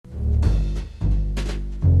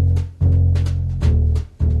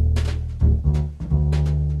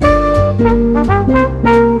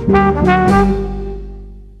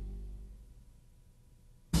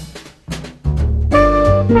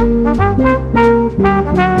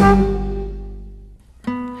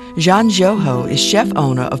Joho is chef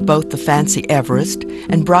owner of both the Fancy Everest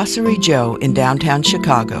and Brasserie Joe in downtown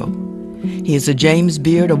Chicago. He is a James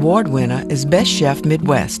Beard Award winner as Best Chef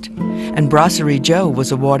Midwest, and Brasserie Joe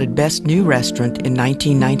was awarded Best New Restaurant in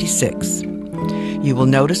 1996. You will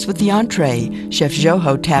notice with the entree, Chef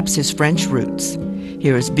Joho taps his French roots.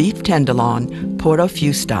 Here is beef tenderloin,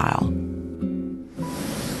 Portofeu style.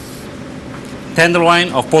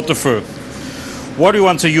 Tenderloin of Portofeu. What you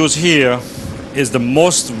want to use here is the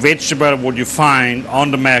most vegetable what you find on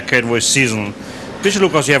the market with seasonal. Especially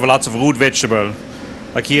because you have lots of root vegetable.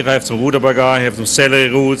 Like here I have some rutabaga, I have some celery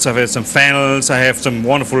roots, I have some fennels, I have some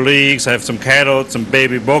wonderful leeks, I have some carrots, some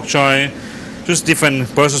baby bok choy. Just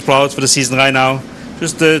different Brussels sprouts for the season right now.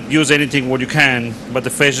 Just use anything what you can, but the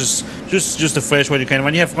fresh is just the fresh what you can.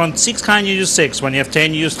 When you have around 6 kinds, you use 6. When you have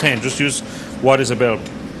 10, you use 10. Just use what is available.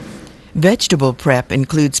 Vegetable prep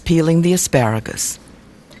includes peeling the asparagus,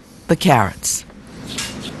 the carrots,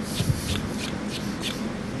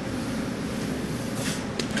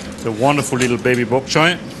 the wonderful little baby bok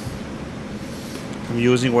choy. I'm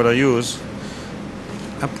using what I use.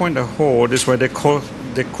 I point a hole this way they cook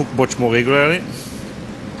much more regularly.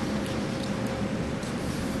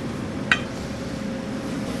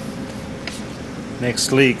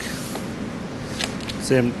 Next leek.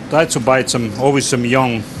 Same. Try to buy always some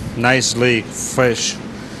young, nice leek, fresh.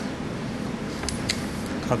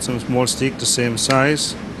 Cut some small stick the same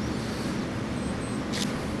size.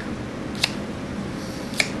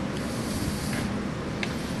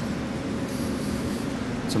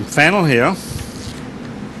 Some fennel here.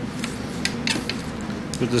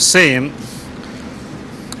 Do the same.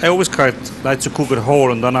 I always like to cook it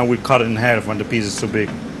whole, and then I will cut it in half when the piece is too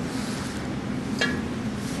big.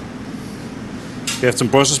 You have some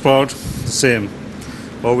Brussels sprout, the same.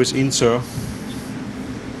 Always insert.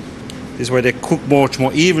 This way they cook much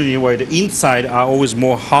more evenly, where the inside are always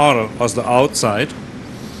more harder as the outside.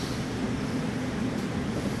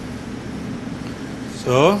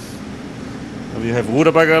 So, we have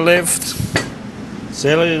rutabaga left,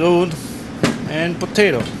 celery root, and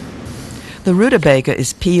potato. The rutabaga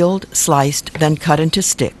is peeled, sliced, then cut into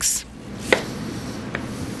sticks.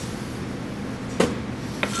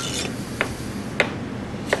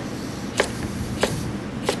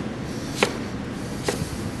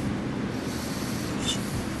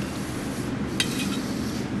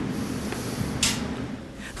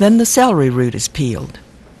 Then the celery root is peeled.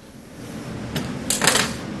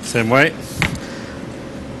 Same way.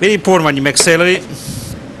 Very important when you make celery.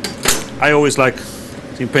 I always like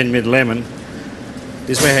to pen with lemon.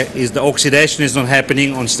 This way is the oxidation is not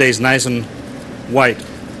happening and stays nice and white.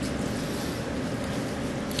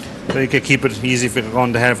 So you can keep it easy for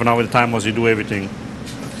around half an hour at a time as you do everything.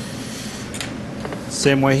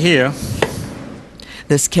 Same way here.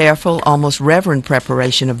 This careful, almost reverent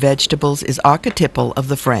preparation of vegetables is archetypal of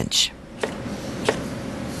the French.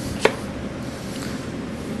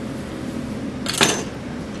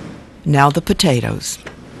 Now the potatoes.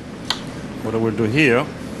 What I will do here,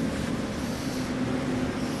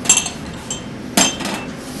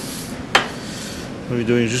 what we're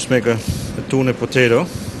doing is just make a tuna potato.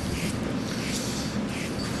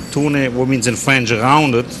 Tuna, what means in French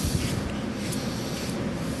rounded.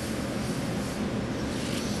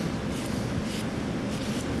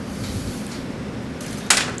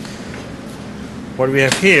 What we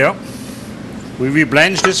have here, we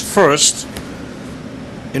blanch this first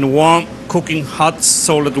in warm cooking hot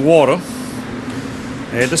salted water.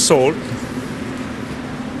 Add the salt.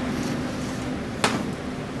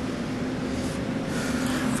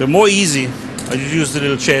 For more easy, I just use the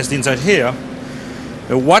little chest inside here.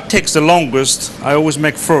 What takes the longest, I always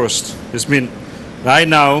make first. This means right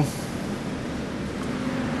now,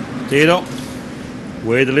 potato,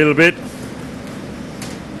 wait a little bit.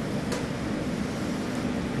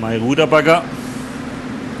 My rutabaga,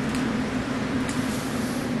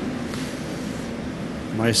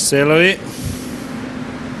 my celery,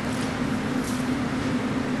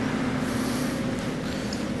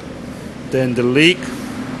 then the leek,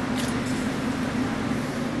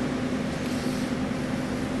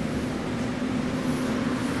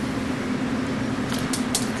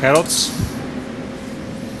 carrots,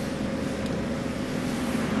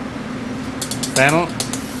 fennel.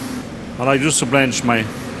 I like just to blanch my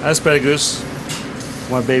asparagus,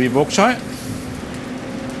 my baby bok choy.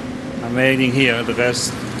 I'm adding here the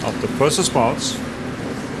rest of the Brussels sprouts,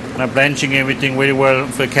 and I'm blanching everything very well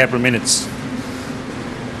for a couple of minutes.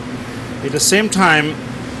 At the same time,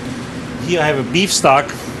 here I have a beef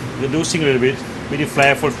stock reducing a little bit, really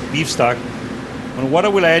flavorful beef stock. And what I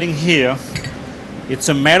will adding here, it's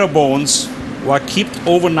some marrow bones were kept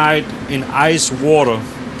overnight in ice water.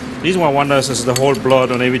 The reason why I want this is the whole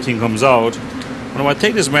blood and everything comes out. When I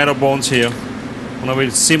take these marrow bones here, and I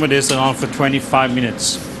will simmer this around for 25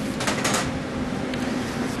 minutes.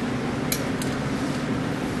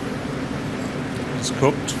 It's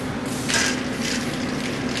cooked.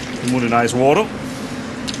 Remove the nice water.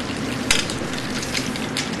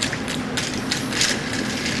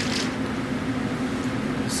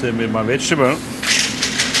 Simmer my vegetable.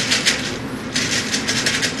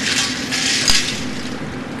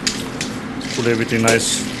 Put everything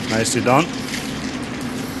nicely done.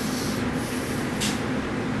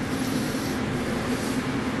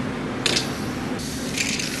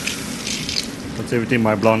 Put everything in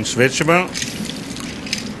my blanched vegetable.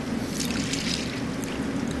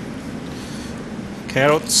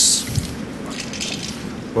 Carrots,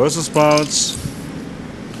 Brussels sprouts,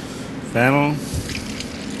 fennel.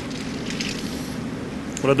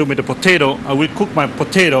 What I do with the potato, I will cook my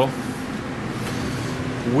potato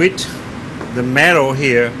with the marrow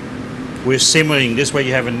here. We're simmering. This way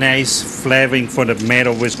you have a nice flavoring for the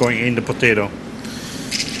marrow which is going in the potato.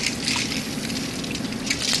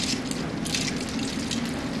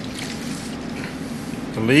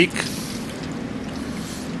 The leek.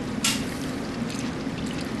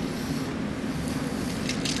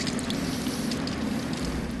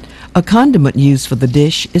 A condiment used for the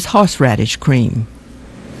dish is horseradish cream.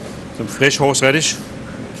 Some fresh horseradish.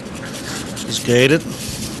 Just grated.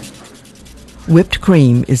 Whipped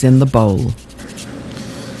cream is in the bowl.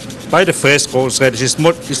 Buy the fresh horseradish. It's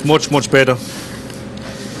much better.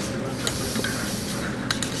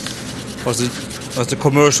 As the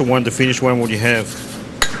commercial one, the finished one, what you have.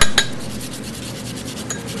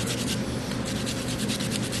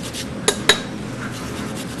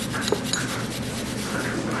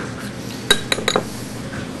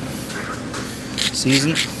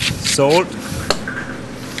 Season, salt,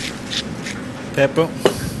 pepper,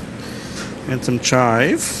 and some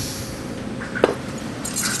chive.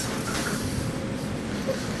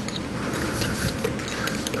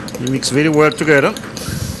 You mix very well together.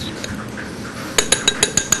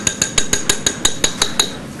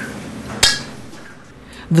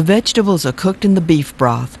 The vegetables are cooked in the beef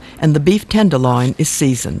broth, and the beef tenderloin is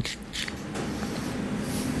seasoned.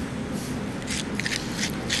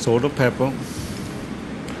 Salt or pepper.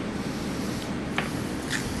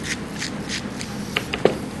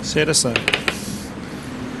 Set aside.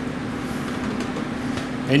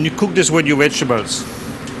 And you cook this with your vegetables.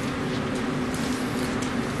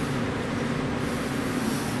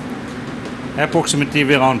 Approximately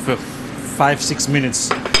around for 5-6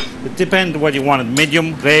 minutes. It depends what you want,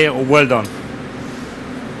 medium, rare or well done.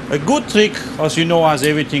 A good trick, as you know, as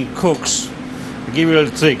everything cooks, I'll give you a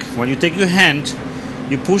little trick. When you take your hand,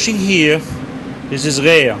 you're pushing here, this is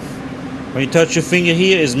rare. When you touch your finger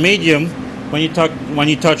here, is medium. When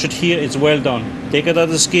you touch it here, it's well done. Take it out of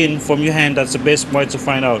the skin from your hand. That's the best way to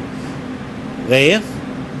find out. Rare,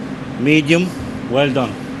 medium, well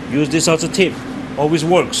done. Use this as a tip. Always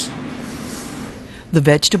works. The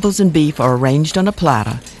vegetables and beef are arranged on a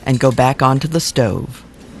platter and go back onto the stove.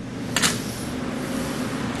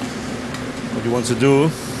 What you want to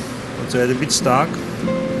do, want to add a bit stock.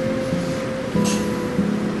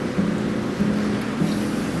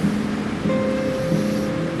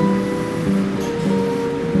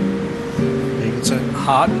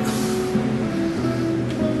 Hot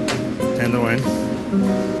tenderloin,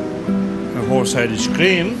 a horseradish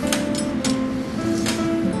cream,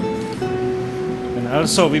 and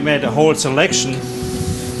also we made a whole selection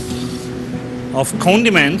of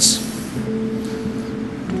condiments.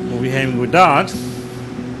 What we having with that?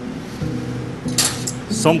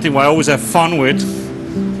 Something I always have fun with.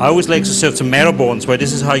 I always like to serve some marrow bones, where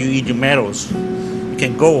this is how you eat your marrows. You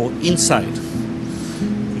can go inside.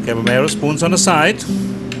 You have marrow spoons on the side.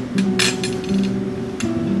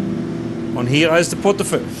 On here is the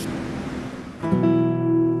pot-au-feu.